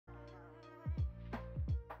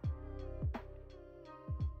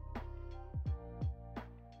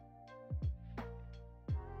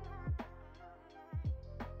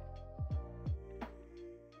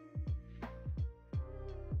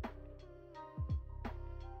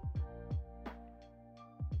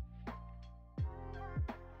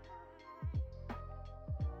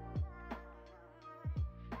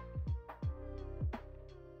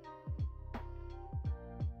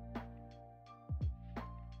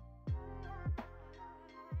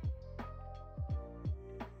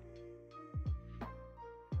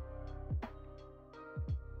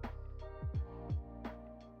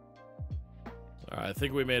All right, I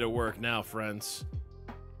think we made it work now, friends.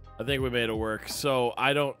 I think we made it work. So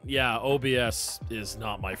yeah, OBS is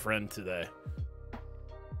not my friend today.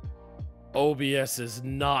 OBS is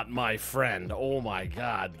not my friend. Oh my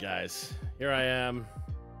God, guys. Here I am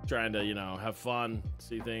trying to, have fun,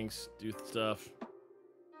 see things, do stuff,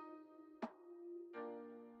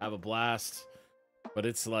 have a blast. But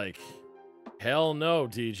it's like, hell no,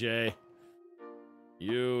 DJ.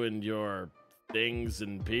 You and your things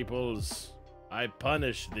and peoples, I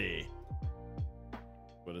punish thee.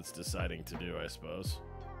 What it's deciding to do, I suppose.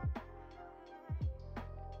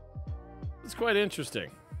 It's quite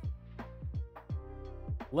interesting.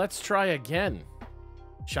 Let's try again.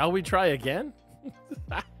 Shall we try again?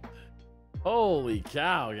 Holy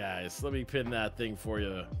cow, guys. Let me pin that thing for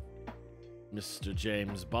you, Mr.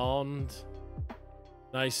 James Bond.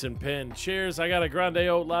 Nice and pinned. Cheers. I got a grande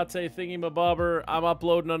oat latte thingy-mabobber. I'm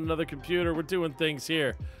uploading on another computer. We're doing things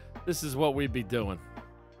here. This is what we'd be doing.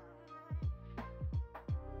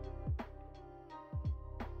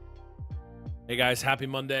 Hey guys, happy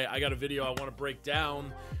Monday. I got a video I want to break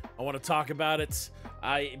down. I want to talk about it.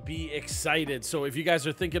 Be excited. So if you guys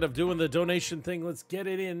are thinking of doing the donation thing, let's get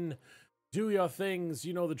it in. Do your things.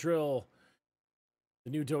 You know the drill.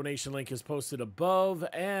 The new donation link is posted above,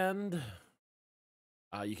 and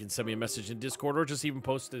you can send me a message in Discord or just even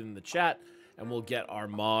post it in the chat, and we'll get our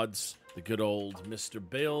mods, the good old Mr.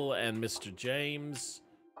 Bill and Mr. James,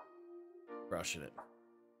 crushing it.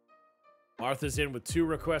 Martha's in with 2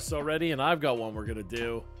 requests already, and I've got one we're going to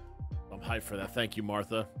do. I'm hyped for that. Thank you,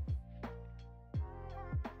 Martha.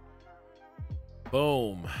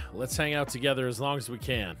 Boom. Let's hang out together as long as we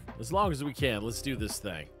can. As long as we can. Let's do this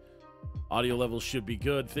thing. Audio levels should be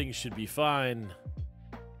good. Things should be fine.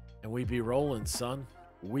 And we be rolling, son.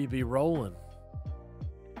 We be rolling.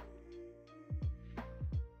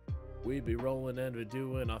 We be rolling and we're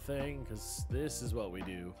doing our thing, because this is what we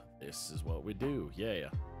do. This is what we do. Yeah.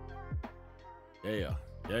 Yeah.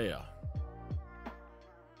 Yeah.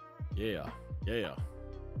 Yeah. Yeah.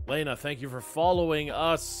 Lena, thank you for following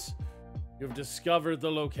us. You've discovered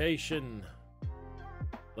the location.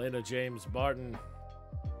 Lena James Barton.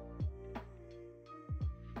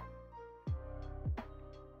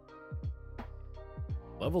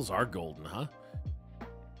 Levels are golden, huh?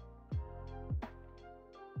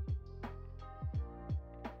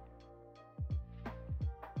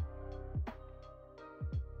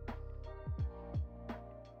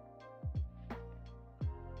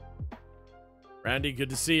 Randy, good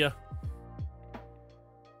to see you.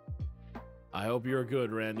 I hope you're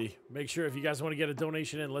good, Randy. Make sure if you guys want to get a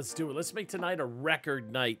donation in, let's do it. Let's make tonight a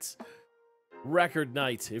record night. Record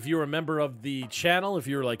night. If you're a member of the channel, if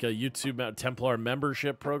you're like a YouTube Templar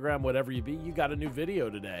membership program, whatever you be, you got a new video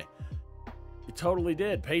today. You totally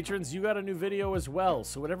did. Patrons, you got a new video as well.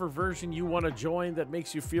 So whatever version you want to join that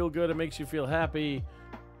makes you feel good and makes you feel happy,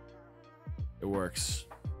 it works.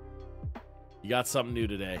 You got something new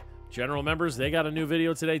today. General members, they got a new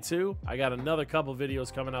video today too. I got another couple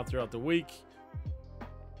videos coming out throughout the week.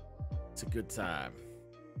 It's a good time.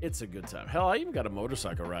 It's a good time. Hell, I even got a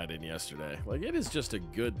motorcycle ride in yesterday. Like, it is just a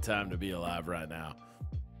good time to be alive right now.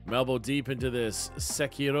 I'm elbow deep into this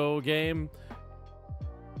Sekiro game.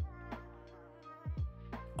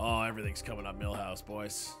 Oh, everything's coming up Millhouse,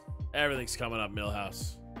 boys. Everything's coming up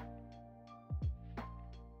Millhouse.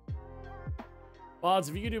 Mods,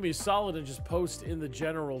 if you could do me solid and just post in the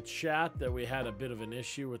general chat that we had a bit of an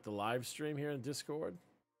issue with the live stream here in Discord.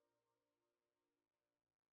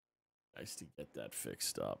 Nice to get that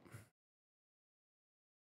fixed up.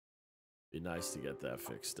 Be nice to get that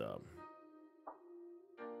fixed up.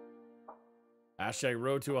 Hashtag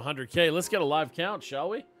road to 100K. Let's get a live count, shall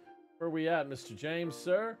we? Where are we at, Mr. James,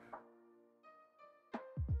 sir?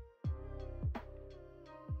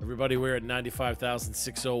 Everybody, we're at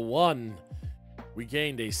 95,601. We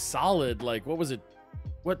gained a solid, like, what was it?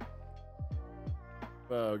 What?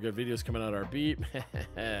 Oh, good videos coming out our beat.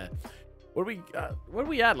 What are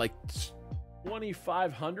we at? Like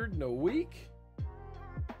 2,500 in a week?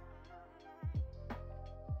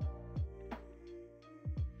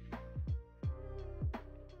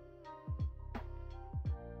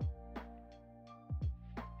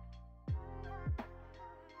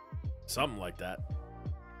 Something like that.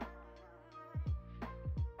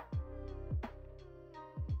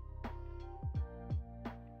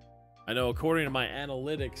 I know according to my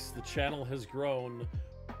analytics, the channel has grown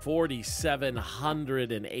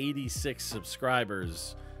 4,786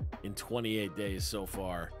 subscribers in 28 days so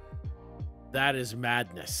far. That is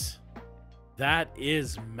madness. That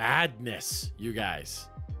is madness, you guys.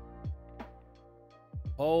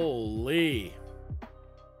 Holy.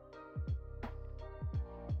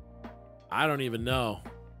 I don't even know.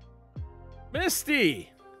 Misty!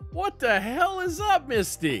 What the hell is up,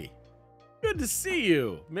 Misty? Good to see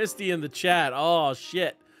you. Misty in the chat. Oh,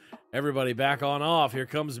 shit. Everybody back on off. Here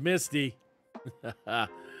comes Misty.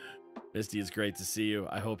 Misty, it's great to see you.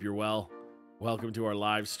 I hope you're well. Welcome to our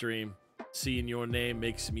live stream. Seeing your name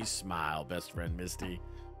makes me smile, best friend Misty.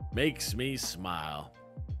 Makes me smile.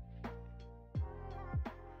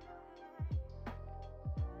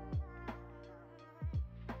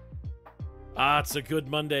 It's a good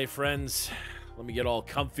Monday, friends. Let me get all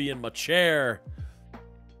comfy in my chair.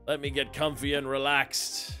 Let me get comfy and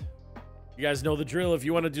relaxed. You guys know the drill. If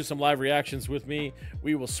you want to do some live reactions with me,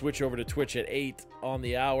 we will switch over to Twitch at 8 on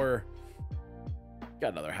the hour.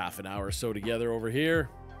 Got another half an hour or so together over here.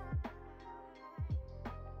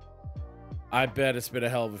 I bet it's been a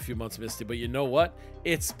hell of a few months, Misty, but you know what?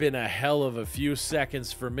 It's been a hell of a few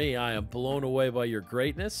seconds for me. I am blown away by your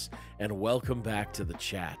greatness, and welcome back to the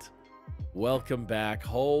chat. Welcome back.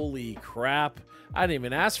 Holy crap. I didn't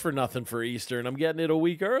even ask for nothing for Easter, and I'm getting it a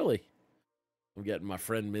week early. I'm getting my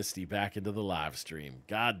friend Misty back into the live stream.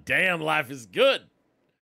 God damn, life is good.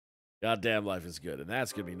 God damn, life is good. And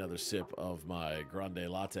that's going to be another sip of my grande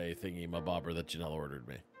latte thingy, my bobber that Janelle ordered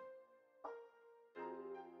me.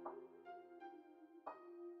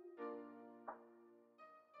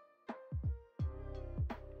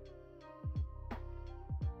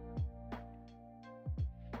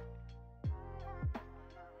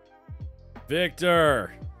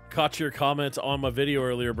 Victor, caught your comments on my video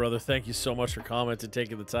earlier, brother. Thank you so much for commenting,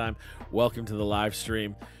 taking the time. Welcome to the live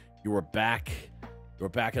stream. You are back. You're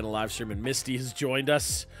back in the live stream, and Misty has joined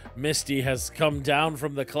us. Misty has come down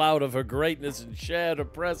from the cloud of her greatness and shared her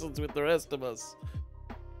presence with the rest of us.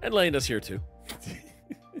 And Lena's here too.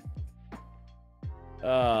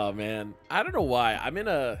 Oh, man. I don't know why.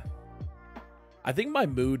 I think my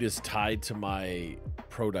mood is tied to my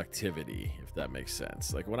productivity, if that makes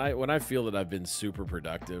sense. Like when I feel that I've been super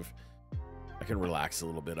productive, I can relax a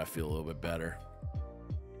little bit. I feel a little bit better.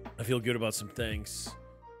 I feel good about some things.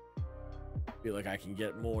 I feel like I can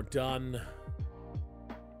get more done.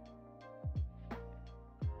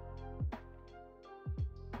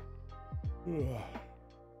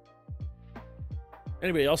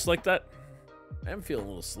 Anybody else like that? I am feeling a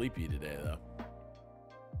little sleepy today, though.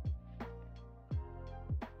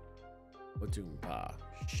 Ba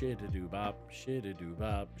shidda bop, shidda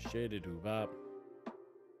bop, shidda bop.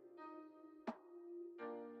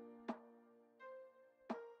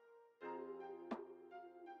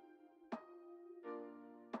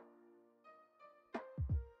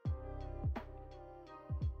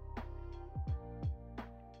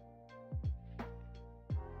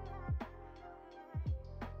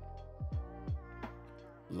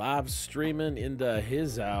 Live streaming into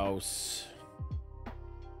his house.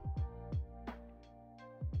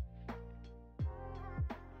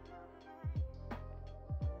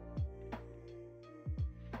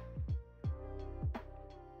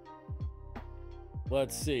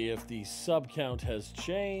 Let's see if the sub count has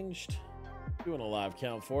changed. Doing a live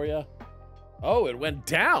count for you. Oh, it went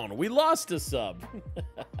down. We lost a sub.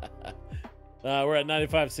 We're at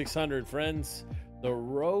 95,600, friends. The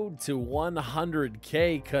road to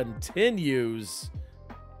 100K continues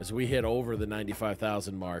as we hit over the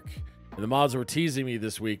 95,000 mark. And the mods were teasing me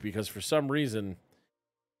this week because for some reason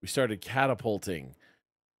we started catapulting.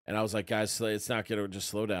 And I was like, guys, it's not going to just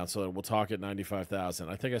slow down. So we'll talk at 95,000.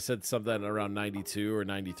 I think I said something around 92 or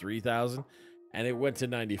 93,000. And it went to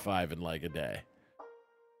 95 in like a day.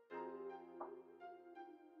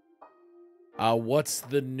 What's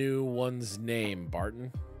the new one's name,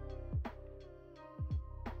 Barton?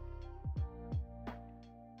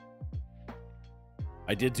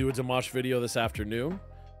 I did do a Dimash video this afternoon.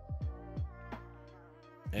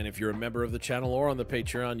 And if you're a member of the channel or on the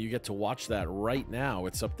Patreon, you get to watch that right now.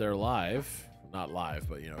 It's up there live. Not live,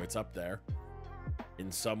 but, you know, it's up there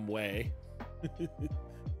in some way.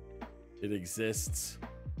 It exists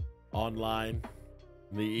online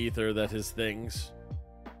in the ether that is things.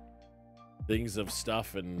 Things of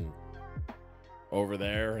stuff and over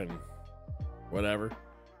there and whatever.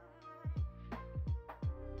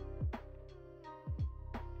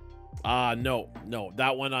 No.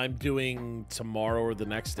 That one I'm doing tomorrow or the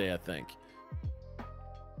next day, I think.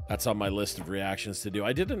 That's on my list of reactions to do.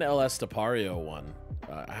 I did an LS Tapario one.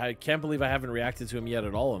 I can't believe I haven't reacted to him yet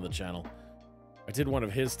at all on the channel. I did one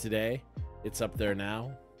of his today. It's up there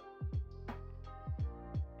now.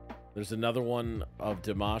 There's another one of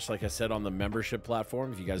Dimash, like I said, on the membership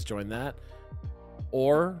platform, if you guys join that.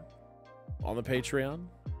 Or on the Patreon.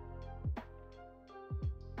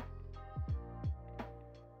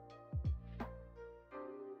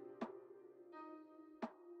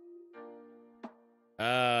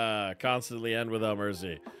 constantly end without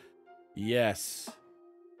mercy. Yes,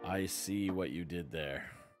 I see what you did there.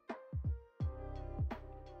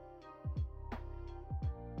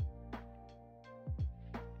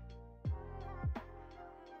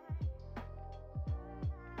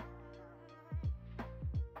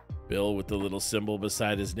 Bill with the little symbol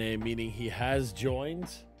beside his name, meaning he has joined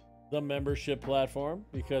the membership platform,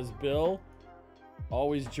 because Bill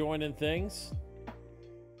always joining things.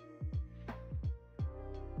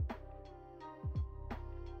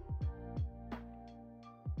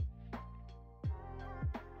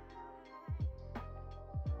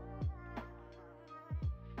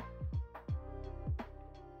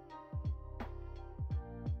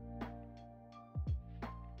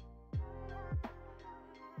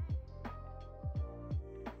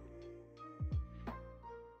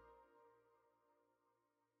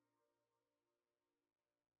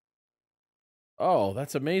 Oh,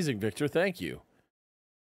 that's amazing, Victor. Thank you.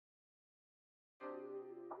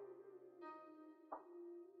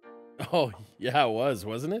 Oh, yeah, it was,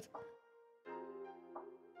 wasn't it?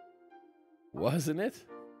 Wasn't it?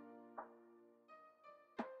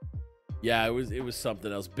 Yeah, it was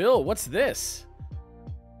something else. Bill, what's this?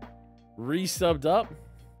 Resubbed up.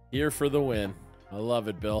 Here for the win. I love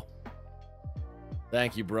it, Bill.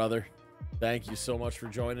 Thank you, brother. Thank you so much for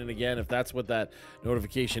joining again. If that's what that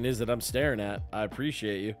notification is that I'm staring at, I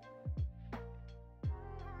appreciate you.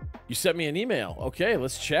 You sent me an email. Okay,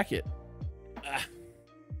 let's check it.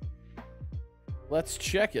 Let's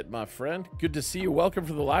check it, my friend. Good to see you. Welcome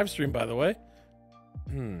for the live stream, by the way.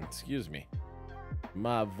 Excuse me.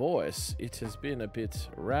 My voice, it has been a bit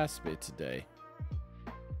raspy today.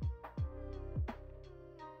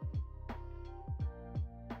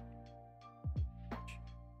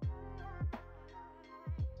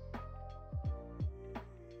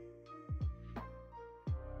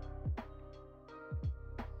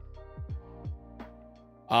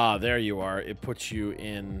 Ah, there you are. It puts you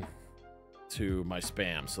in to my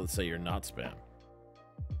spam. So let's say you're not spam.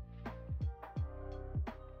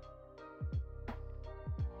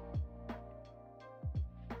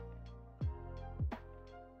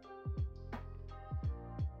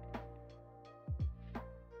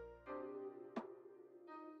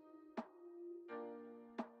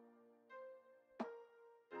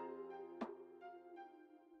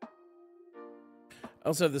 I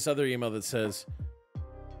also have this other email that says,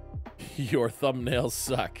 your thumbnails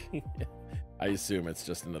suck. I assume it's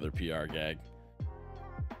just another PR gag.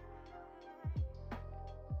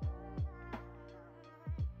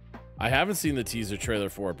 I haven't seen the teaser trailer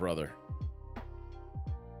for it, brother.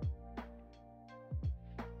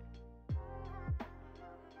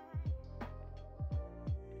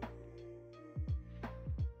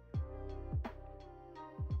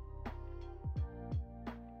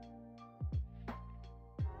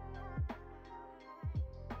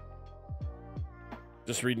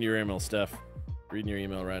 Just reading your email, Steph. Reading your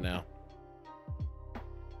email right now.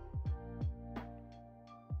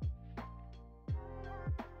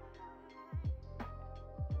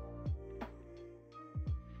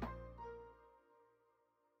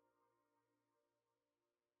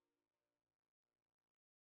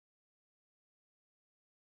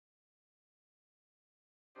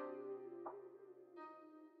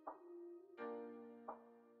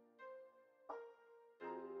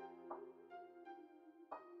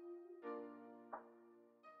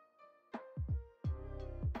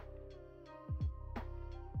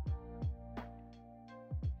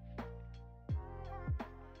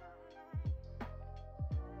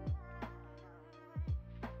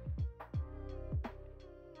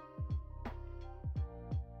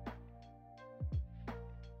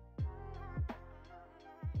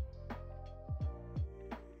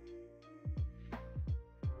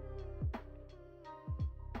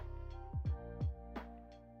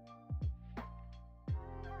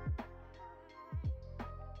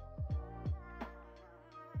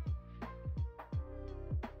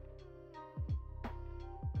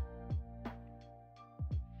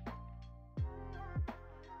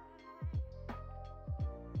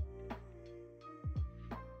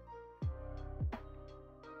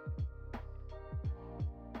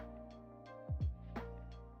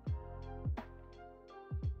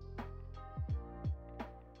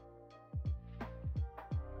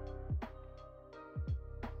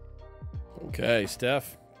 Okay,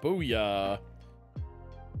 Steph. Booyah.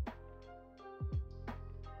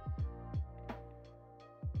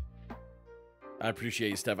 I appreciate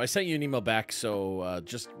you, Steph. I sent you an email back, so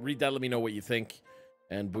just read that. Let me know what you think.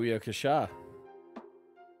 And booyah kasha.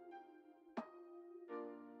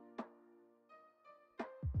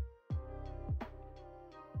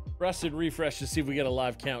 Press and refresh to see if we get a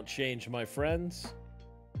live count change, my friends.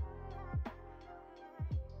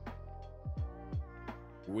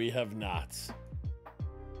 We have not.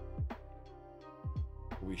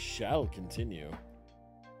 We shall continue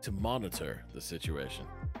to monitor the situation.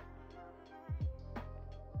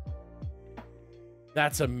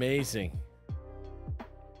 That's amazing.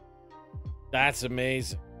 That's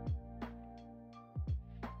amazing.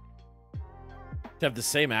 To have the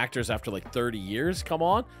same actors after like 30 years, come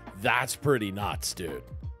on. That's pretty nuts, dude.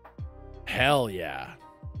 Hell yeah.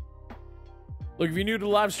 Look, if you're new to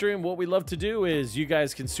the live stream, what we love to do is you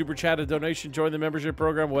guys can super chat a donation, join the membership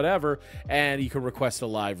program, whatever, and you can request a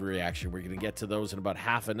live reaction. We're going to get to those in about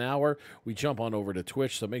half an hour. We jump on over to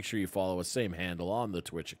Twitch, so make sure you follow us, same handle on the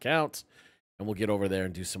Twitch account, and we'll get over there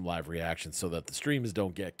and do some live reactions so that the streams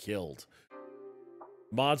don't get killed.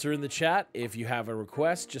 Mods are in the chat. If you have a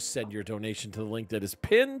request, just send your donation to the link that is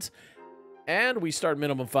pinned. And we start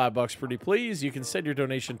minimum $5, pretty please. You can send your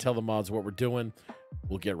donation, tell the mods what we're doing.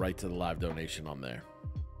 We'll get right to the live donation on there.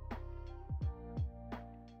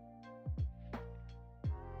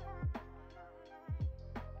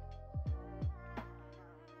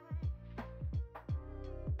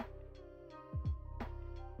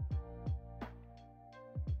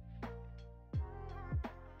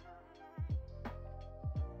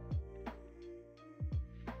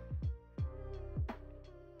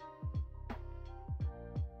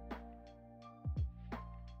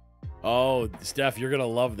 Oh, Steph, you're going to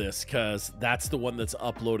love this because that's the one that's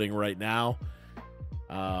uploading right now.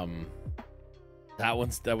 That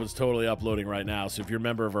was totally uploading right now. So if you're a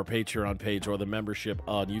member of our Patreon page or the membership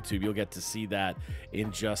on YouTube, you'll get to see that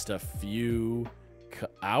in just a few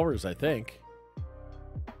hours, I think.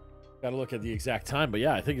 Got to look at the exact time, but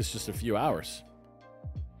yeah, I think it's just a few hours.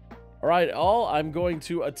 All right, I'm going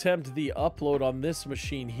to attempt the upload on this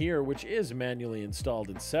machine here, which is manually installed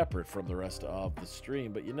and separate from the rest of the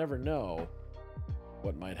stream, but you never know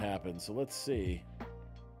what might happen. So let's see.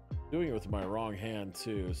 Doing it with my wrong hand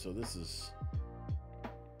too, so this is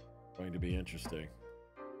going to be interesting.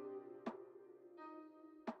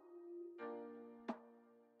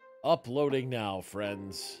 Uploading now,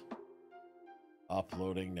 friends.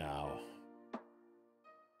 Uploading now.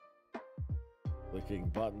 Clicking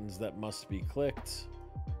buttons that must be clicked.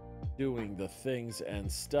 Doing the things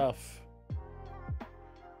and stuff.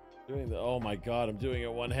 Oh my god, I'm doing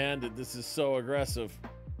it one-handed. This is so aggressive.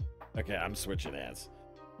 Okay, I'm switching hands.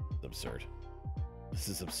 It's absurd. This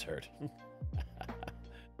is absurd.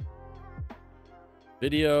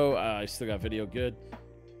 Video, I still got video good.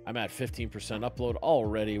 I'm at 15% upload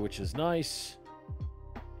already, which is nice.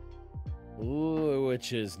 Ooh,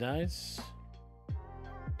 which is nice.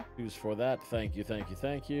 Who's for that? Thank you, thank you,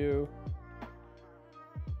 thank you.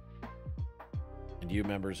 And you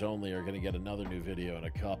members only are going to get another new video in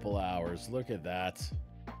a couple hours. Look at that.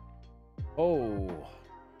 Oh.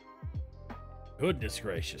 Goodness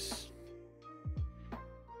gracious.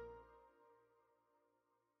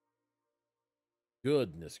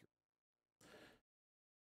 Goodness.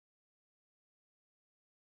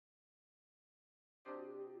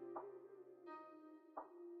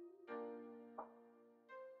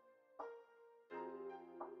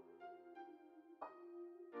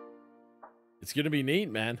 It's going to be neat,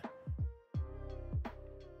 man.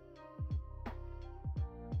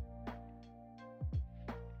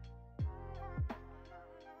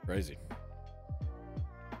 Crazy.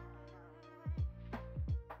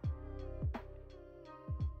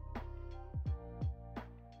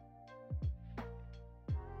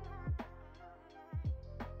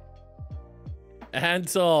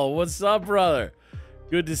 Antal, what's up, brother?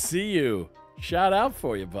 Good to see you. Shout out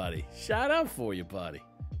for you, buddy. Shout out for you, buddy.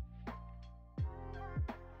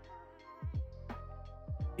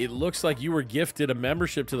 It looks like you were gifted a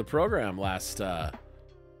membership to the program last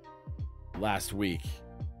week.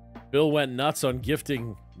 Bill went nuts on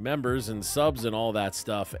gifting members and subs and all that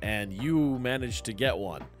stuff, and you managed to get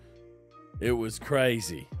one. It was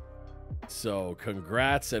crazy. So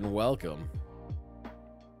congrats and welcome.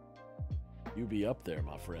 You be up there,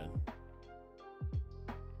 my friend.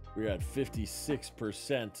 We're at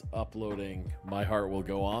 56% uploading My Heart Will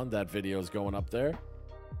Go On. That video is going up there.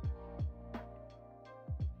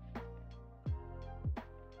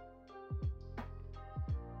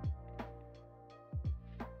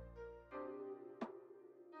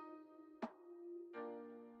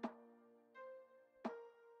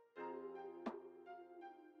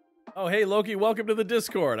 Oh, hey, Loki, welcome to the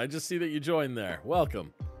Discord. I just see that you joined there.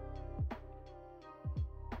 Welcome.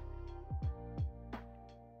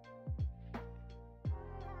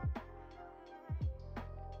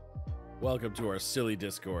 Welcome to our silly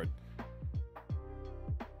Discord.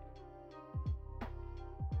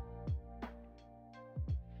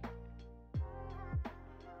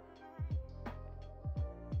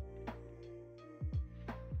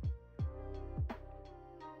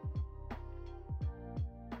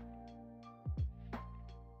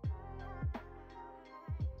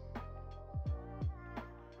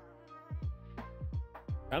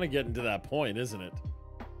 Kind of getting to that point, isn't it?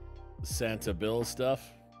 Santa Bill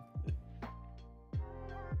stuff.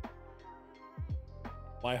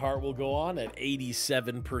 My heart will go on at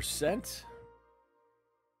 87%.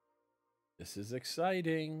 This is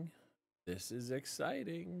exciting. This is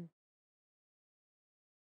exciting.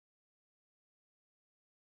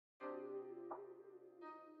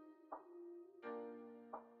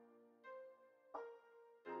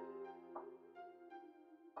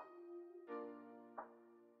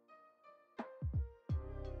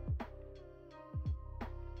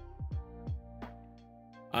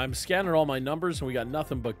 I'm scanning all my numbers and we got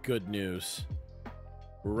nothing but good news.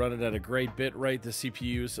 We're running at a great bit rate. The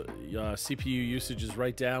CPU usage is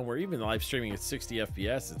right down. We're even live streaming at 60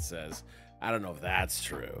 FPS, it says. I don't know if that's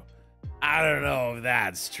true. I don't know if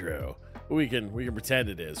that's true. We can pretend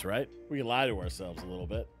it is, right? We can lie to ourselves a little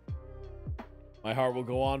bit. My heart will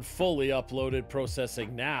go on, fully uploaded,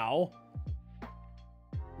 processing now.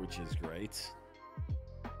 Which is great.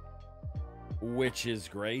 Which is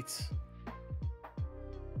great.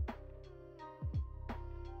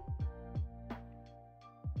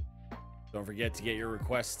 Don't forget to get your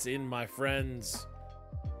requests in, my friends.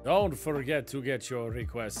 Don't forget to get your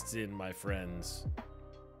requests in, my friends.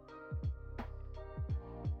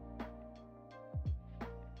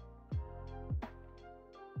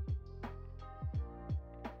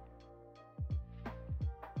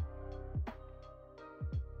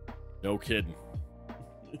 No kidding.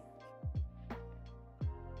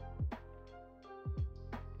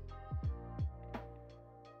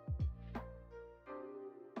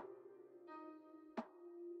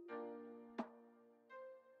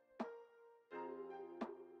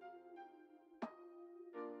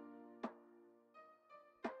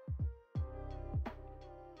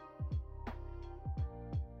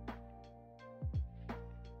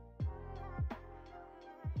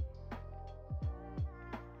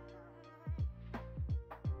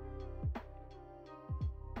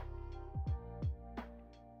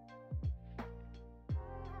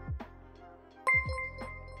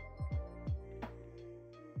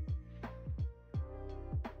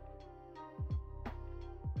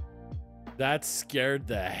 That scared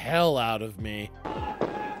the hell out of me.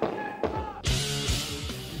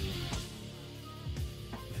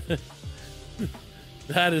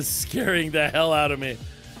 That is scaring the hell out of me.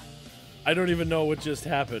 I don't even know what just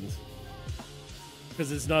happened.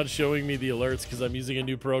 Because it's not showing me the alerts because I'm using a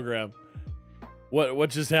new program. What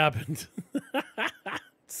just happened?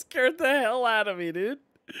 Scared the hell out of me, dude.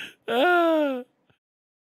 Ah.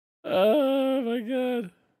 Oh my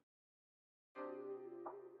god.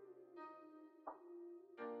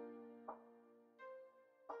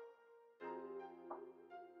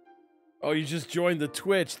 Oh, you just joined the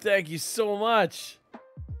Twitch. Thank you so much.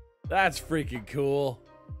 That's freaking cool.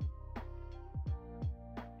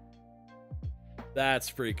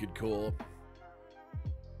 That's freaking cool.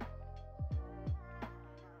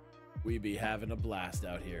 We be having a blast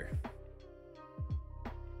out here.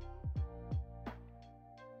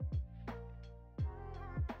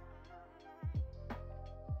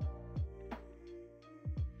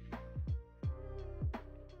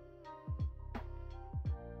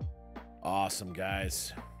 Awesome,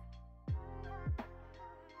 guys.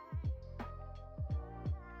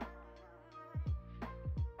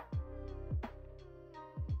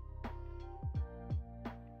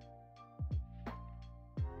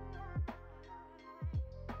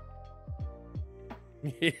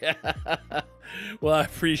 Yeah. Well, I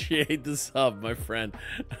appreciate the sub, my friend.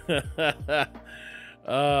 That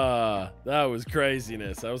was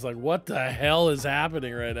craziness. I was like, what the hell is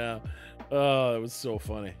happening right now? Oh, it was so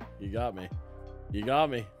funny. You got me. You got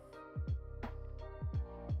me.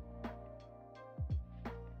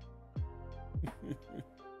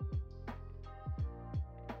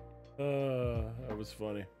 That was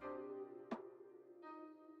funny.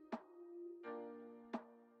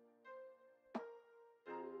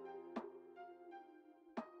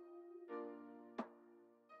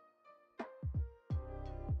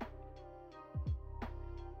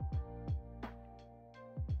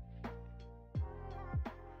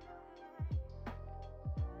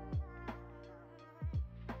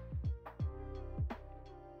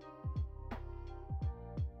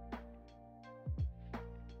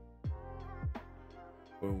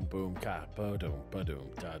 Boom, boom, ka, ba-doom,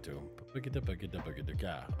 ba-doom, da-doom, ba-gida, ba-gida, ba-gida,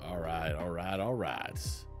 ka. All right, all right, all right.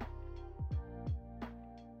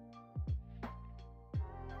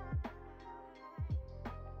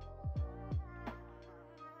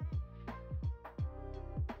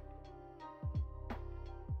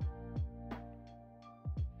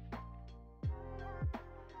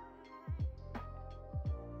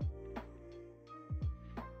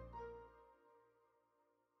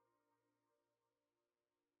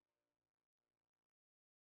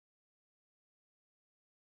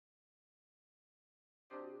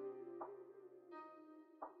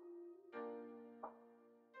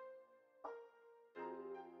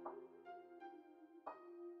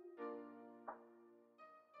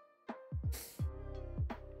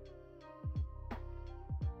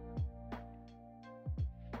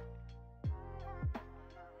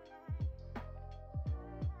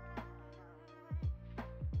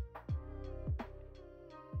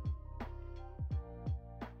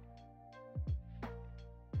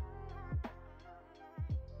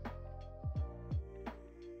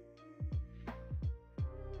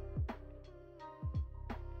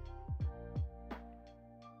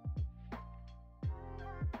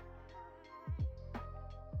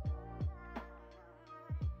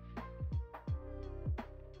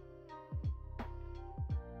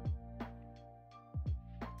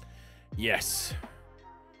 Yes.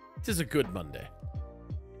 Tis a good Monday.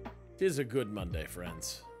 Tis a good Monday,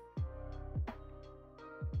 friends.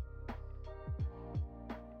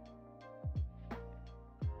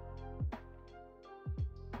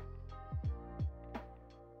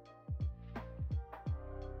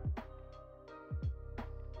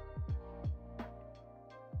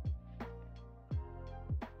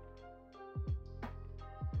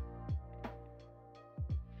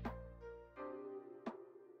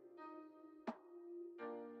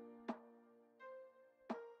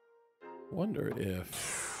 Wonder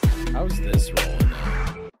if... How's this rolling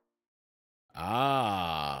now?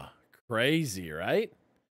 Ah, crazy, right?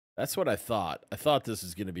 That's what I thought. I thought this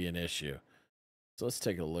was going to be an issue. So let's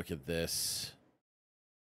take a look at this.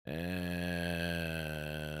 And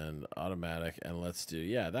automatic. And let's do,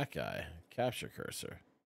 yeah, that guy. Capture cursor.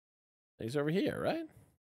 He's over here, right?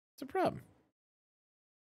 What's the problem?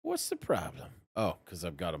 What's the problem? Oh, because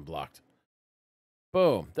I've got him blocked.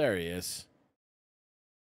 Boom. There he is.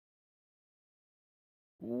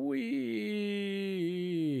 Wee.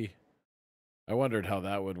 I wondered how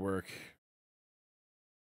that would work.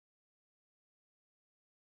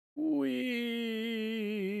 Wee.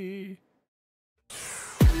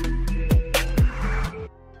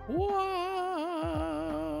 Wow.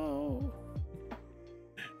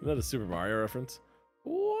 Is that a Super Mario reference?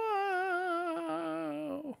 Wow.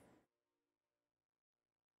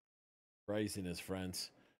 Craziness,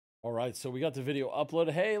 friends. All right, so we got the video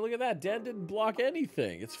uploaded. Hey, look at that. Dan didn't block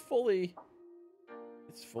anything. It's fully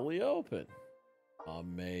open.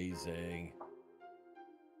 Amazing.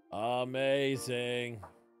 Amazing.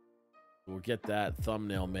 We'll get that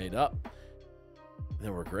thumbnail made up.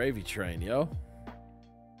 Then we're gravy train, yo.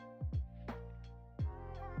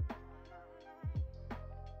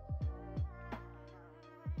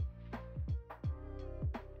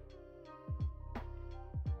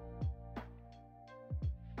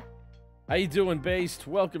 How you doing, Based?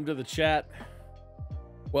 Welcome to the chat.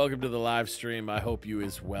 Welcome to the live stream. I hope you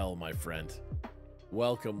is well, my friend.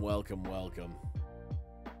 Welcome, welcome, welcome.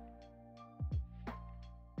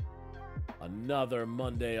 Another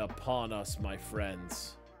Monday upon us, my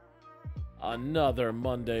friends. Another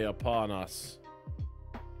Monday upon us.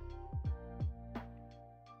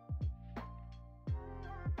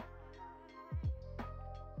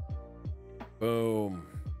 Boom.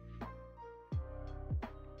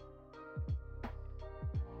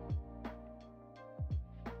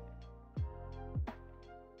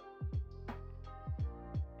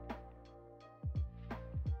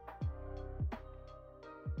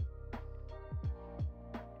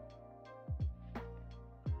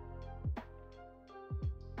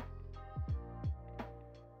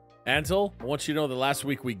 Ansel, I want you to know that last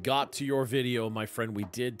week we got to your video, my friend. We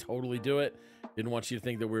did totally do it. Didn't want you to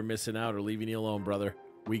think that we were missing out or leaving you alone, brother.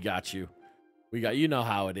 We got you. You know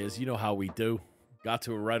how it is. You know how we do. Got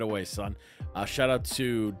to it right away, son. Shout out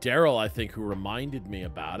to Daryl, I think, who reminded me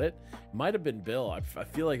about it. Might have been Bill. I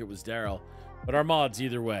feel like it was Daryl. But our mods,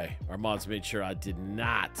 either way. Our mods made sure I did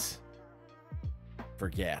not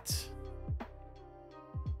forget.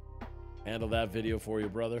 Handle that video for you,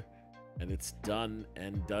 brother. And it's done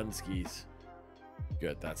and Dunskies.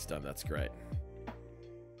 Good, that's done. That's great.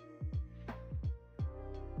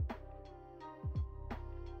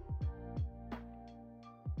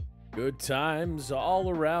 Good times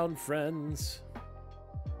all around, friends.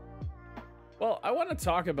 Well, I want to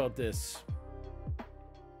talk about this.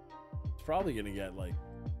 It's probably going to get, like,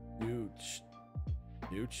 nuked.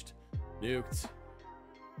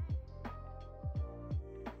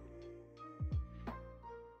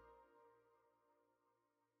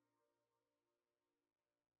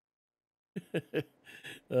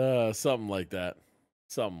 Something like that.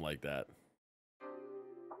 Something like that.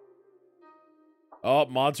 Oh,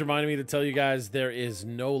 mods reminded me to tell you guys there is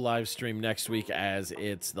no live stream next week as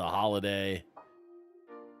it's the holiday.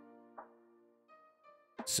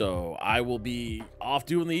 So I will be off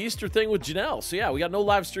doing the Easter thing with Janelle. So yeah, we got no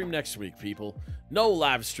live stream next week, people. No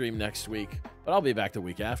live stream next week. But I'll be back the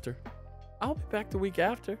week after.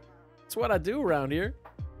 That's what I do around here.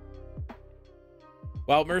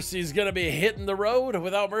 Wild Mercy's going to be hitting the road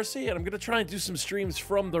without Mercy, and I'm going to try and do some streams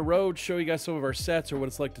from the road, show you guys some of our sets or what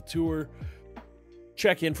it's like to tour.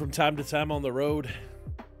 Check in from time to time on the road.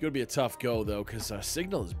 Going to be a tough go, though, because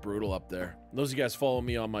signal is brutal up there. And those of you guys follow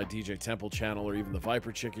me on my DJ Temple channel or even the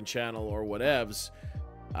Viper Chicken channel or whatevs.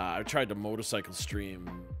 I tried to motorcycle stream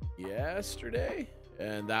yesterday,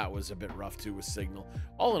 and that was a bit rough, too, with signal.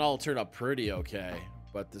 All in all, it turned out pretty okay,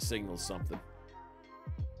 but the signal's something.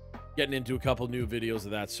 Getting into a couple new videos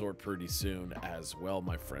of that sort pretty soon as well,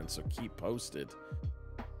 my friends. So keep posted.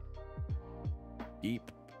 Keep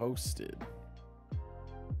Posted.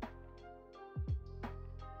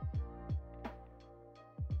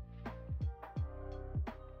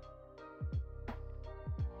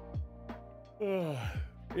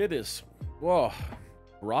 It is. Whoa.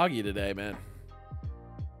 Groggy today, man.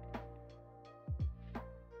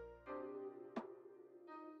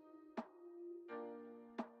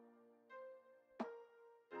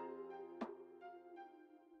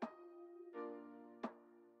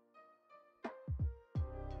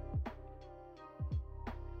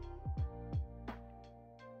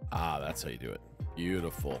 Ah, that's how you do it.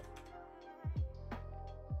 Beautiful.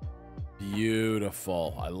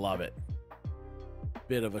 Beautiful. I love it.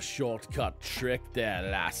 Bit of a shortcut trick there,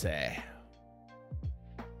 lassie.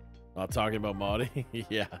 Not talking about Marty?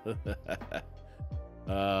 Yeah.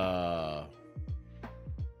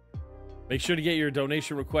 Make sure to get your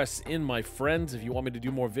donation requests in, my friends. If you want me to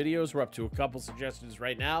do more videos, we're up to a couple suggestions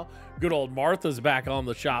right now. Good old Martha's back on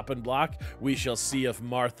the chopping block. We shall see if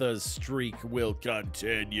Martha's streak will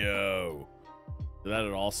continue. Did that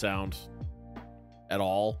at all sound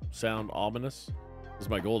ominous? It was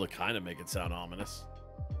my goal to kind of make it sound ominous.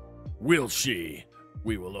 Will she?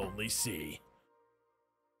 We will only see.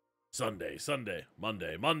 Sunday, Sunday,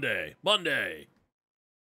 Monday, Monday, Monday.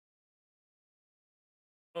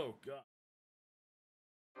 Oh, God.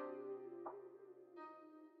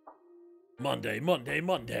 Monday, Monday,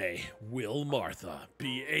 Monday. Will Martha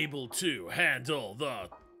be able to handle the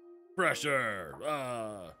pressure?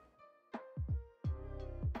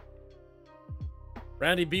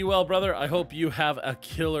 Randy, be well, brother. I hope you have a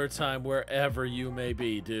killer time wherever you may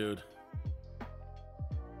be, dude.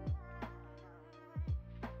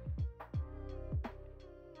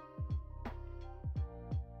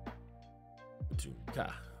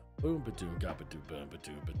 Boom, ba-doom, ga, ba-doom, ba,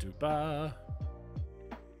 ba-doom, ba-doom, ba.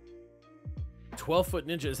 12-Foot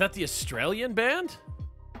Ninja. Is that the Australian band?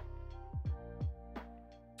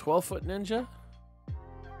 12-Foot Ninja?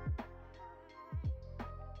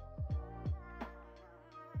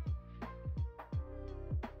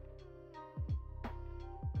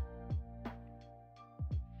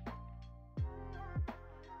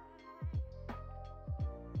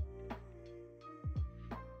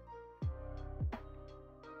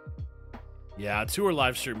 Yeah, tour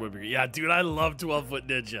live stream would be. Yeah, dude, I love 12-Foot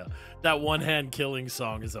Ninja. That one-hand killing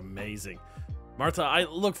song is amazing. Martha, I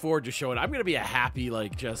look forward to showing. I'm gonna be a happy,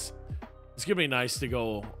 like, just. It's gonna be nice to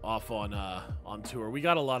go off on tour. We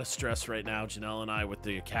got a lot of stress right now, Janelle and I, with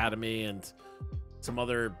the Academy and some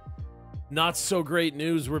other not so great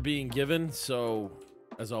news we're being given. So,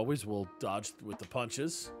 as always, we'll dodge with the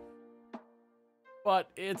punches. But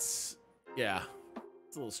it's, yeah,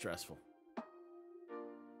 it's a little stressful.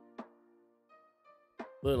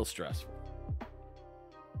 Little stressful.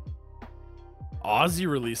 Ozzy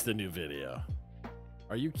released a new video.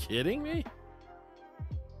 Are you kidding me?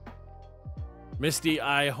 Misty,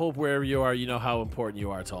 I hope wherever you are, you know how important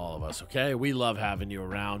you are to all of us, okay? We love having you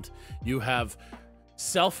around. You have,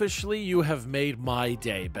 selfishly, you have made my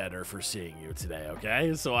day better for seeing you today,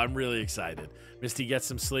 okay? So I'm really excited. Misty, get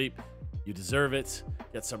some sleep. You deserve it.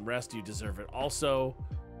 Get some rest. You deserve it also.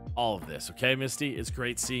 All of this, okay, Misty? It's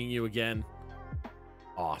great seeing you again.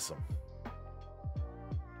 Awesome.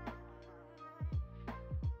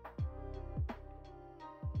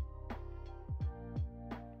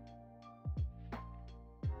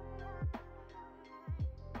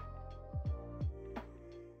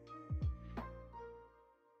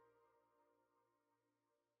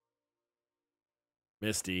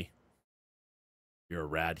 Misty, you're a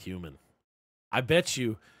rad human. I bet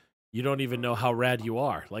you don't even know how rad you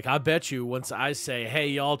are. Like, I bet you once I say, hey,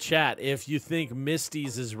 y'all chat, if you think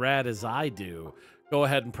Misty's as rad as I do, go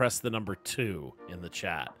ahead and press the number 2 in the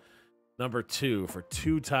chat. Number 2 for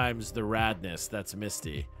 2 times the radness. That's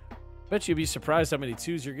Misty. Bet you'd be surprised how many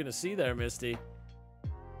 2s you're going to see there, Misty.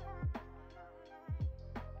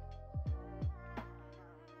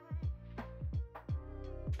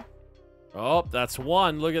 Oh, that's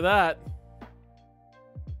 1. Look at that.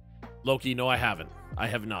 Loki, no, I haven't. I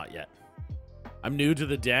have not yet. I'm new to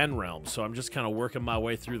the Dan realm, so I'm just kind of working my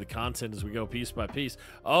way through the content as we go piece by piece.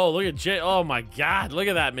 Oh, look at Jay. Oh, my God. Look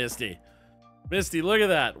at that, Misty. Misty, look at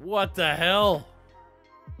that. What the hell?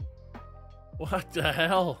 What the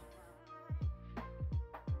hell?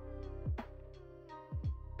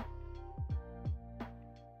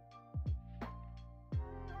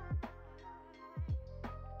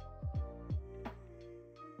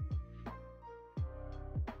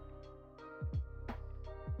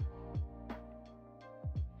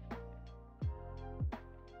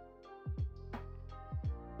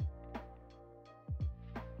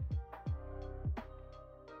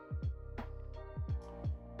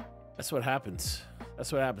 That's what happens.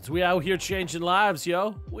 That's what happens. We out here changing lives,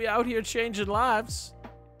 yo. We out here changing lives.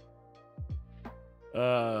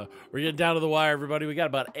 We're getting down to the wire, everybody. We got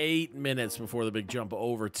about 8 minutes before the big jump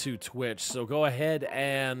over to Twitch. So go ahead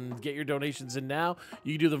and get your donations in now.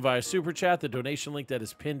 You can do them via Super Chat, the donation link that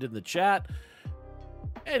is pinned in the chat.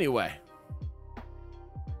 Anyway.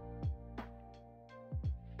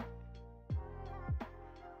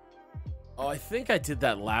 Oh, I think I did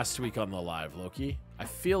that last week on the live, Loki. I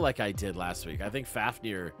feel like I did last week. I think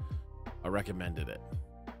Fafnir recommended it.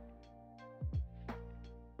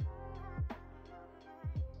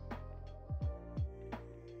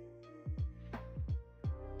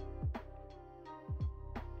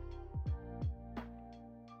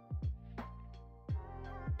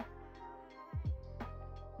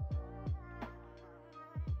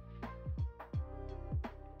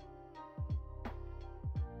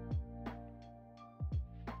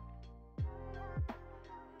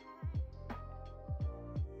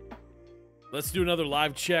 Let's do another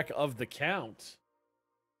live check of the count.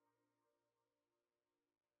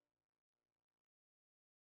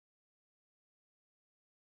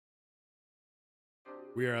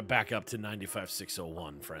 We are back up to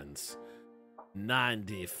 95,601, friends.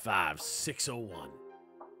 95,601.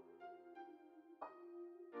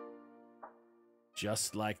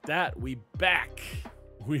 Just like that, we back.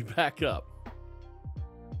 We back up.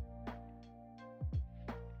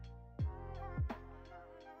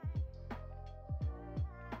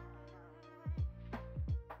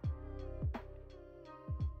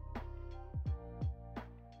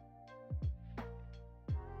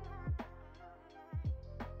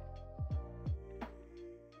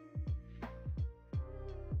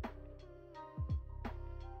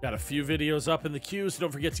 Got a few videos up in the queue, so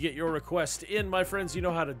don't forget to get your request in, my friends. You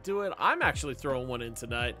know how to do it. I'm actually throwing one in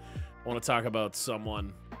tonight. I want to talk about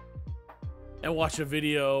someone and watch a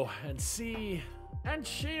video and see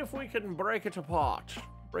if we can break it apart.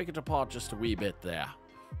 Break it apart just a wee bit there.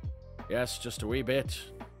 Yes, just a wee bit.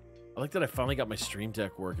 I like that I finally got my Stream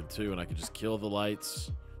Deck working too, and I can just kill the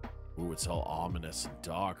lights. Ooh, it's all ominous and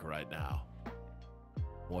dark right now.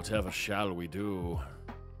 Whatever shall we do?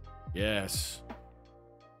 Yes.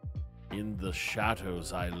 In the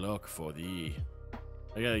shadows I look for thee.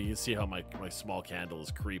 Yeah, you can see how my small candle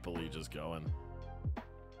is creepily just going.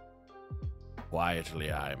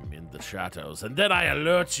 Quietly I'm in the shadows, and then I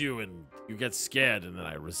alert you and you get scared, and then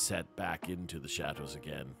I reset back into the shadows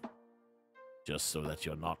again. Just so that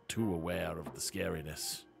you're not too aware of the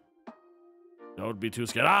scariness. Don't be too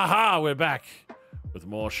scared. Aha! We're back with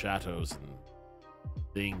more shadows and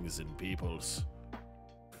things and peoples.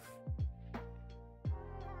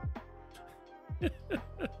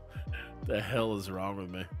 The hell is wrong with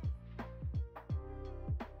me?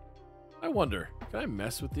 I wonder, can I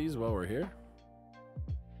mess with these while we're here?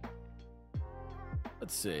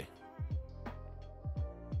 Let's see.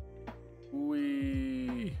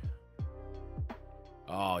 Whee!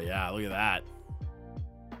 Oh yeah, look at that.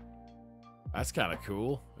 That's kind of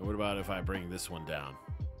cool. And what about if I bring this one down?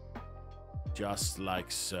 Just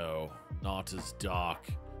like so. Not as dark.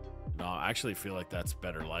 No, I actually feel like that's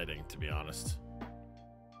better lighting, to be honest.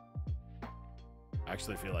 I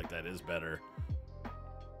actually feel like that is better.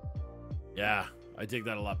 Yeah, I dig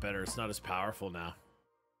that a lot better. It's not as powerful now.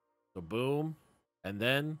 So boom, and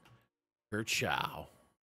then Kerchow.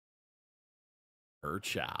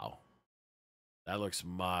 Kerchow. That looks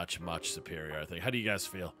much, much superior, I think. How do you guys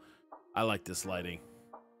feel? I like this lighting.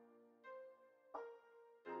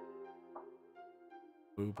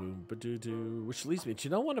 Boom, boom, ba-doo-doo. Which leads me,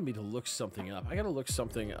 Janelle wanted me to look something up. I gotta look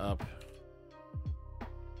something up.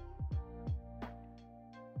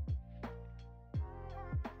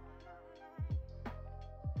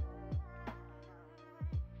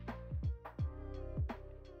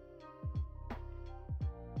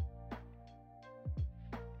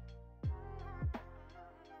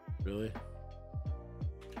 Really?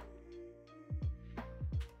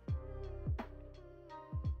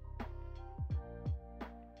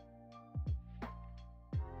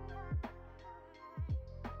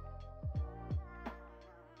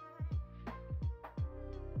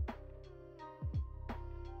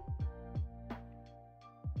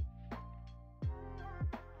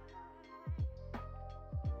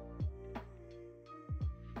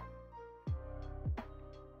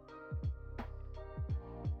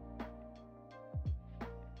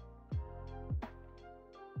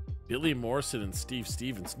 Billy Morrison and Steve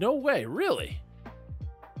Stevens. No way, really?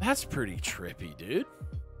 That's pretty trippy, dude.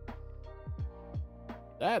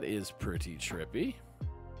 That is pretty trippy.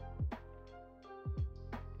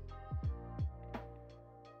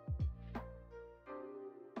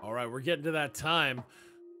 All right, we're getting to that time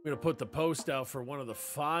I'm going to put the post out for one of the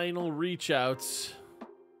final reach outs.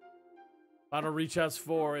 Final reach outs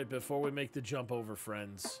for it before we make the jump over,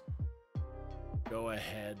 friends. Go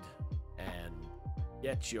ahead and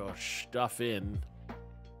get your stuff in.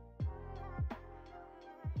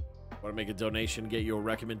 Want to make a donation, get your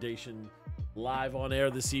recommendation live on air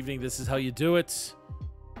this evening. This is how you do it.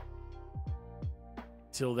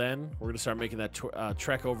 Till then, we're going to start making that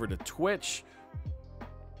trek over to Twitch.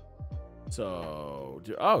 So,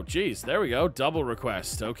 oh, geez, there we go. Double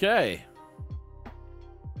request. Okay.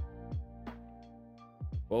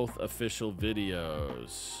 Both official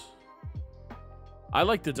videos. I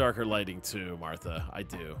like the darker lighting too, Martha. I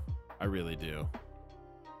do. I really do.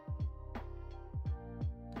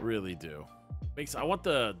 Really do. I want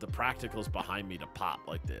the practicals behind me to pop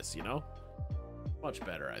like this, you know? Much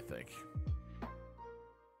better, I think.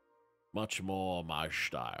 Much more my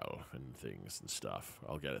style and things and stuff.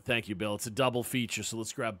 I'll get it. Thank you, Bill. It's a double feature, so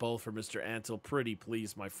let's grab both for Mr. Antle. Pretty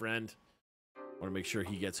please, my friend. Want to make sure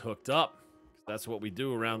he gets hooked up. That's what we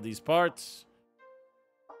do around these parts.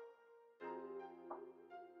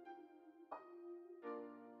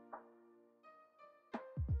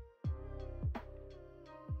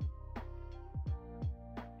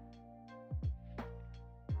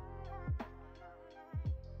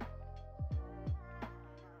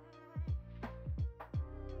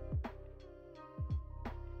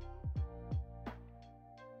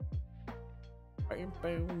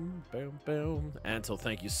 Boom, boom, boom. Antle,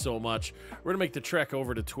 thank you so much. We're going to make the trek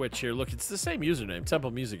over to Twitch here. Look, it's the same username, Temple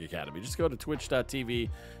Music Academy. Just go to twitch.tv,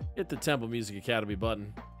 hit the Temple Music Academy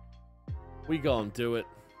button. We gonna do it.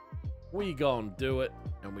 We gonna do it.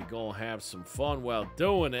 And we gonna have some fun while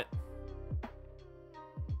doing it.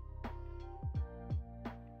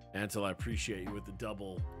 Antle, I appreciate you with the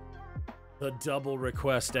double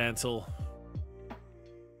request, Antle.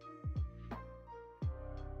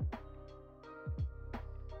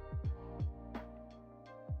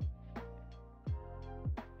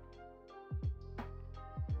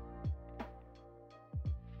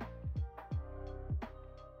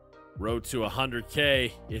 Road to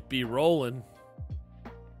 100K. It be rolling.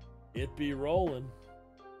 It be rolling.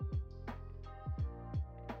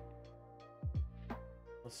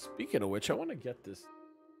 Well, speaking of which, I want to get this.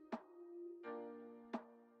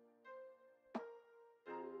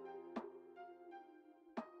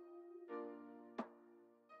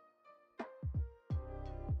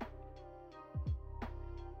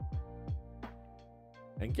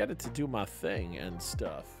 And get it to do my thing and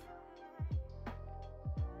stuff.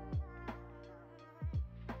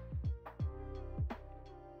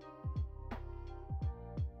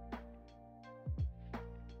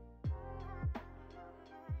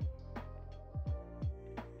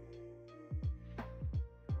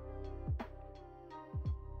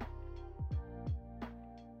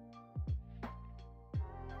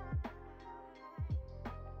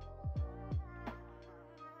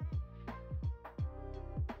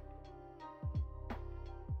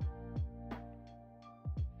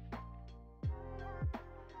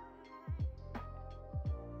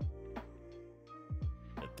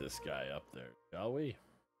 This guy up there, shall we?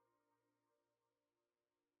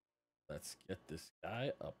 Let's get this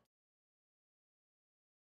guy up.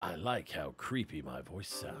 I like how creepy my voice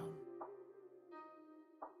sounds.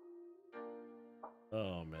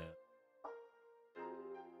 Oh man.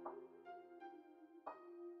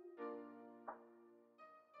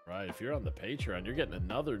 Right, if you're on the Patreon, you're getting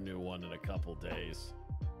another new one in a couple days.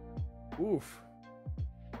 Oof.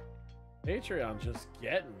 Patreon just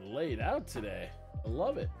getting laid out today. I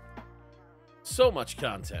love it. So much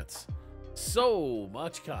content. So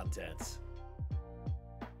much content.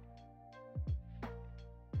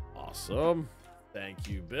 Awesome. Thank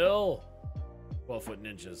you, Bill. 12-Foot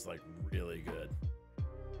Ninja's like really good.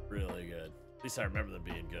 Really good. At least I remember them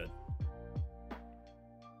being good.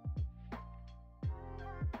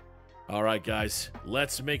 All right, guys,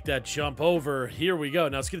 let's make that jump over. Here we go.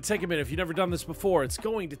 Now, it's going to take a minute. If you've never done this before, it's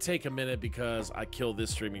going to take a minute because I kill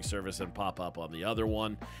this streaming service and pop up on the other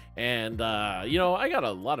one. And, you know, I got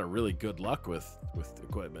a lot of really good luck with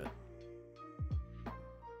equipment.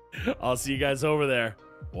 I'll see you guys over there.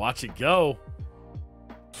 Watch it go.